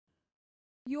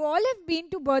You all have been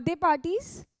to birthday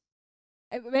parties.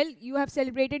 Well, you have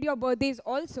celebrated your birthdays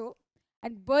also.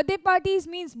 And birthday parties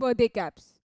means birthday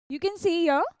caps. You can see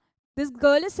here, this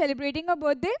girl is celebrating her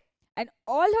birthday and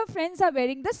all her friends are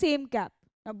wearing the same cap.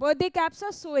 Now, birthday caps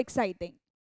are so exciting.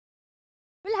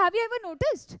 Well, have you ever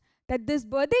noticed that this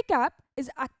birthday cap is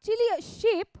actually a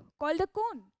shape called a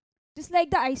cone, just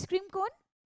like the ice cream cone?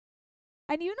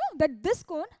 And you know that this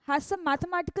cone has some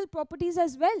mathematical properties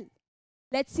as well.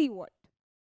 Let's see what.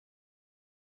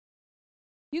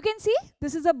 You can see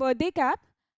this is a birthday cap.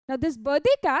 Now this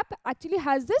birthday cap actually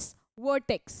has this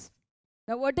vertex.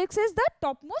 The vertex is the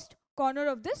topmost corner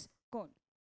of this cone.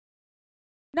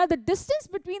 Now the distance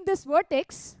between this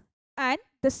vertex and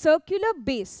the circular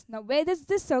base. Now where does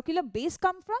this circular base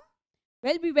come from?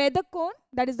 Well, we wear the cone,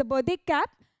 that is the birthday cap,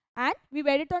 and we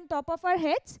wear it on top of our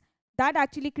heads. That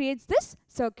actually creates this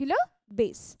circular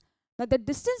base. Now the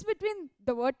distance between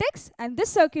the vertex and this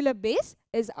circular base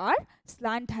is our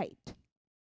slant height.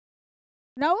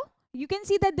 Now you can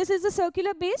see that this is the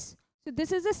circular base. So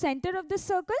this is the center of this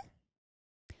circle.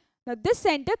 Now this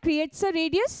center creates a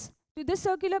radius to this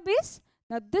circular base.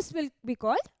 Now this will be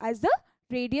called as the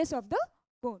radius of the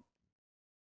cone.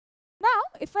 Now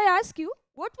if I ask you,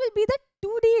 what will be the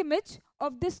 2D image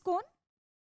of this cone?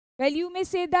 Well, you may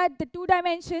say that the 2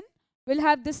 dimension will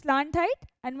have this slant height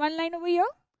and one line over here.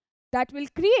 That will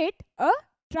create a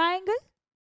triangle.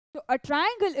 So a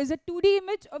triangle is a 2D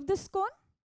image of this cone.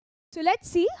 So let's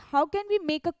see how can we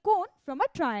make a cone from a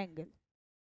triangle.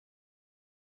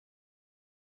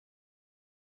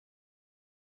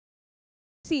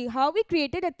 See how we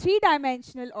created a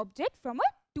 3-dimensional object from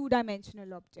a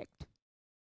 2-dimensional object.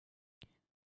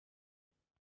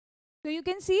 So you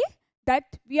can see that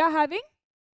we are having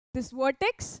this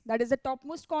vertex, that is the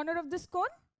topmost corner of this cone.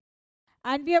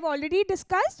 And we have already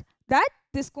discussed that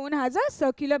this cone has a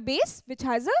circular base which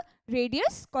has a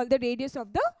radius called the radius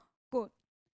of the cone.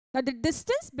 Now the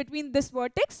distance between this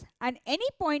vertex and any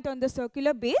point on the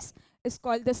circular base is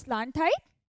called the slant height.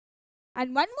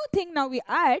 And one more thing now we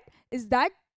add is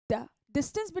that the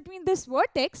distance between this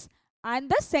vertex and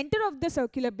the center of the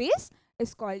circular base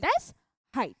is called as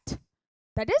height.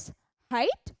 That is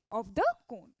height of the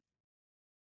cone.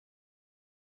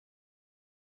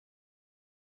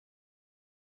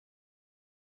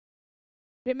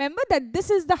 Remember that this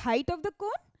is the height of the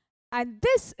cone and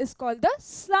this is called the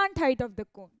slant height of the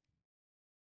cone.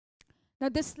 Now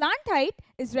the slant height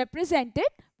is represented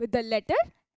with the letter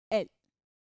L.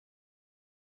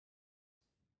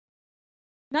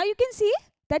 Now you can see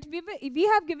that we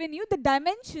have given you the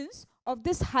dimensions of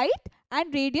this height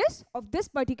and radius of this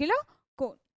particular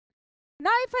cone.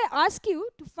 Now if I ask you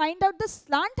to find out the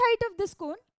slant height of this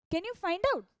cone, can you find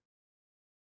out?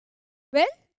 Well,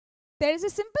 there is a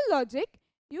simple logic.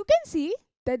 You can see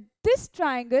that this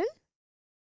triangle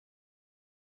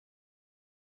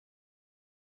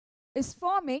is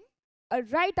forming a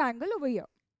right angle over here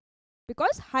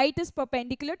because height is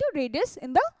perpendicular to radius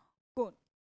in the cone.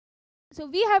 So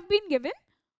we have been given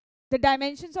the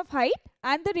dimensions of height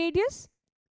and the radius.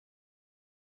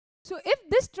 So if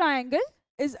this triangle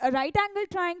is a right angle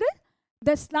triangle,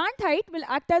 the slant height will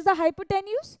act as the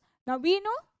hypotenuse. Now we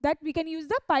know that we can use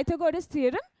the Pythagoras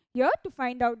Theorem here to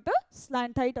find out the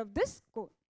slant height of this cone.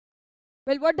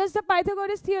 Well, what does the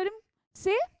Pythagoras Theorem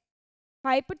say?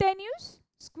 Hypotenuse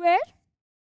square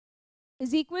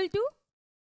is equal to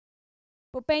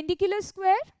perpendicular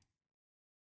square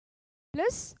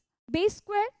plus base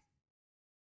square.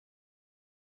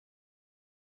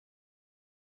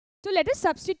 So let us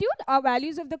substitute our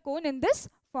values of the cone in this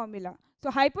formula.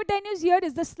 So hypotenuse here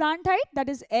is the slant height, that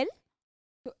is L.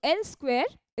 So L square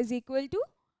is equal to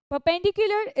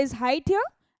perpendicular is height here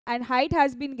and height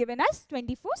has been given as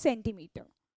 24 centimeter.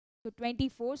 So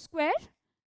 24 square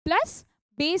plus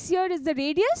base here is the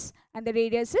radius and the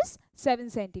radius is 7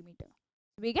 centimeter.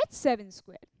 We get 7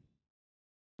 square.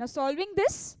 Now solving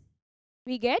this,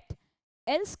 we get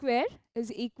L square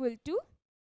is equal to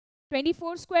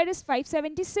 24 square is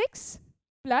 576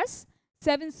 plus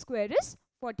 7 square is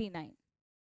 49.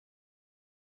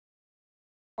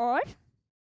 Or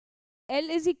L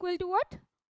is equal to what?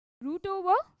 Root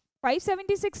over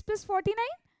 576 plus 49.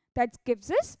 That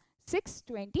gives us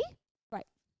 625.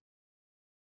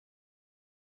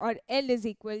 Or L is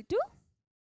equal to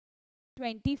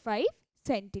 25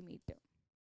 centimeter.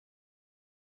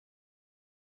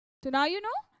 So now you know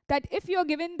that if you are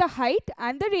given the height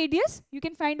and the radius, you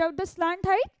can find out the slant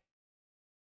height.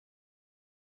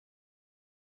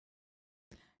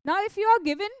 Now if you are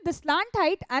given the slant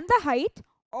height and the height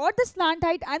or the slant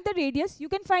height and the radius, you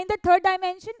can find the third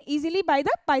dimension easily by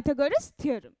the Pythagoras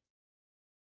theorem.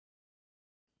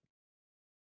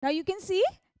 Now you can see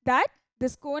that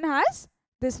this cone has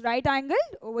this right angle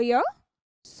over here.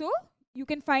 So you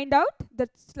can find out the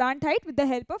slant height with the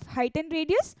help of height and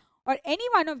radius, or any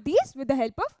one of these with the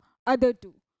help of other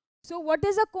two. So what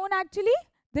is a cone actually?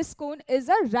 This cone is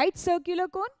a right circular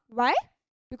cone. Why?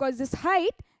 Because this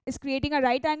height is creating a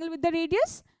right angle with the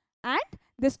radius, and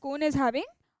this cone is having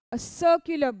a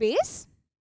circular base.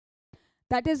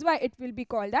 That is why it will be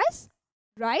called as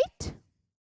right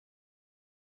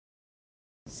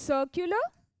circular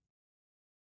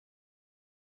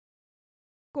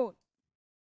cone.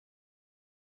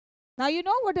 Now you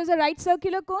know what is a right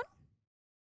circular cone.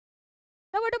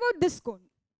 Now what about this cone?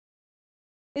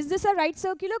 Is this a right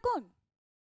circular cone?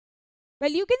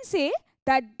 Well, you can say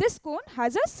that this cone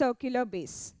has a circular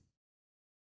base.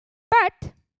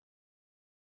 But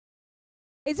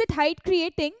is it height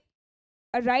creating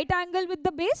a right angle with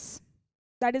the base?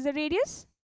 That is a radius?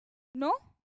 No,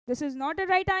 this is not a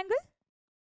right angle.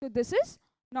 So this is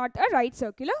not a right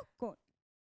circular cone.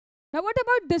 Now what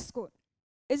about this cone?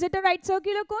 Is it a right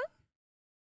circular cone?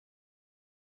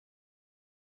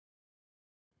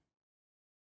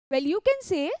 Well, you can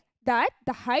say that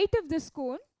the height of this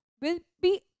cone will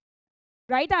be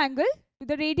right angle to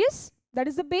the radius, that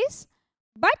is the base.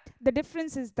 But the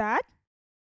difference is that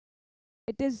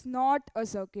it is not a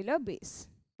circular base.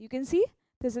 You can see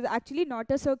this is actually not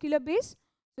a circular base.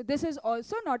 So this is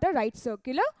also not a right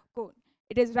circular cone.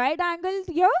 It is right angled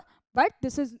here, but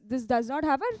this does not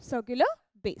have a circular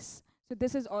base. So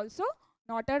this is also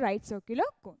not a right circular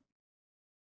cone.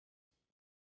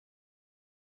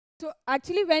 So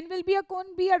actually, when will be a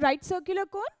cone be a right circular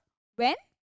cone? When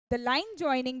the line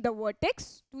joining the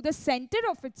vertex to the center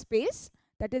of its base,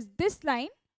 that is this line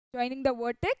joining the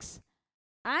vertex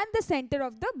and the center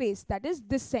of the base, that is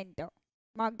this center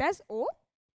marked as O,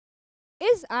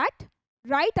 is at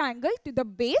right angle to the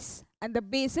base, and the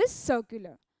base is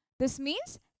circular. This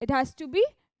means it has to be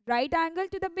right angle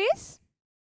to the base,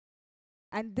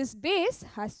 and this base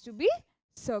has to be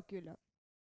circular.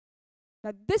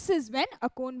 Now this is when a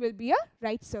cone will be a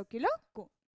right circular cone.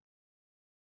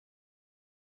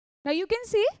 Now you can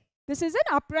see this is an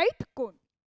upright cone.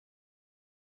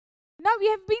 Now we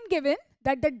have been given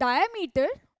that the diameter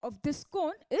of this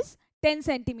cone is 10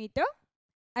 centimeter,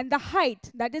 and the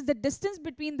height, that is the distance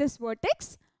between this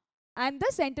vertex and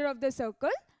the center of the circle,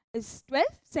 is 12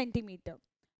 centimeter.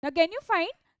 Now can you find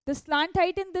the slant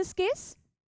height in this case?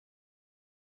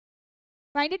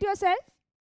 Find it yourself.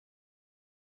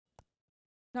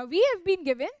 Now we have been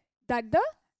given that the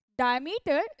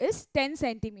diameter is 10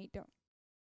 centimeter.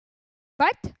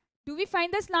 But do we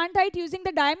find the slant height using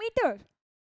the diameter?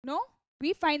 No,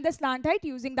 we find the slant height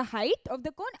using the height of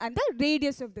the cone and the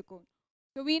radius of the cone.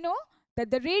 So we know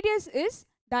that the radius is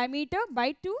diameter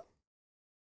by 2.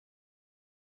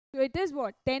 So it is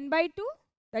what? 10 by 2.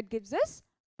 That gives us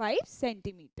 5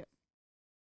 centimeter.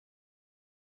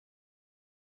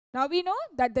 Now we know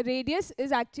that the radius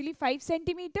is actually 5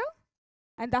 centimeter.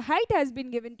 And the height has been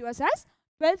given to us as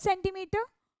 12 centimeter.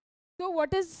 So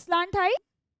what is slant height?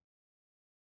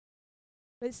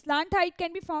 Well, slant height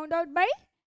can be found out by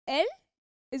L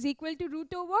is equal to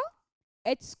root over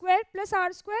h square plus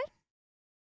r square.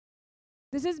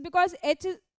 This is because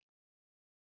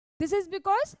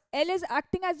L is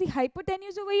acting as the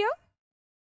hypotenuse over here.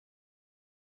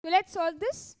 So let's solve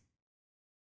this.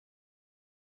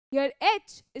 Here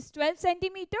h is 12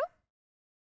 centimeter.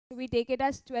 So we take it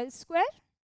as 12 square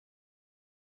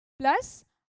plus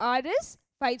r is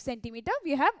 5 centimeter.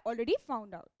 We have already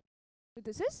found out. So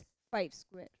this is 5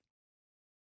 square.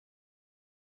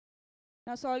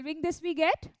 Now solving this, we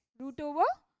get root over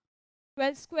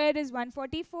 12 square is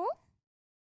 144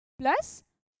 plus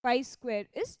 5 square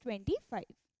is 25.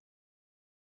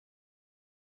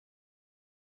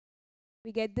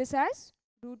 We get this as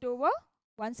root over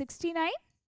 169,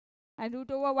 and root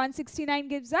over 169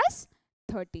 gives us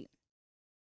 30.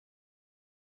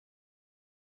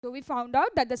 So we found out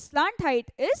that the slant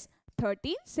height is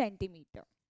 13 centimeter.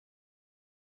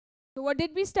 So what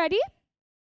did we study?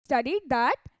 Studied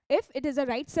that if it is a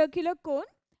right circular cone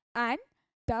and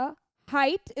the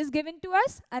height is given to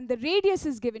us and the radius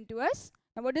is given to us.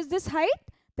 Now what is this height?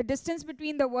 The distance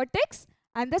between the vertex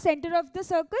and the center of the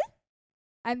circle.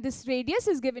 And this radius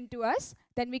is given to us.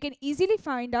 Then we can easily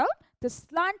find out the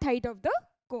slant height of the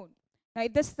cone. Now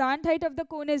if the slant height of the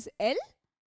cone is L,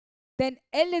 then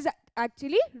L is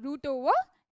actually root over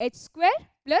h square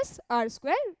plus r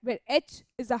square, where h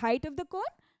is the height of the cone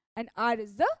and r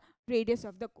is the radius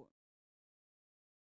of the cone.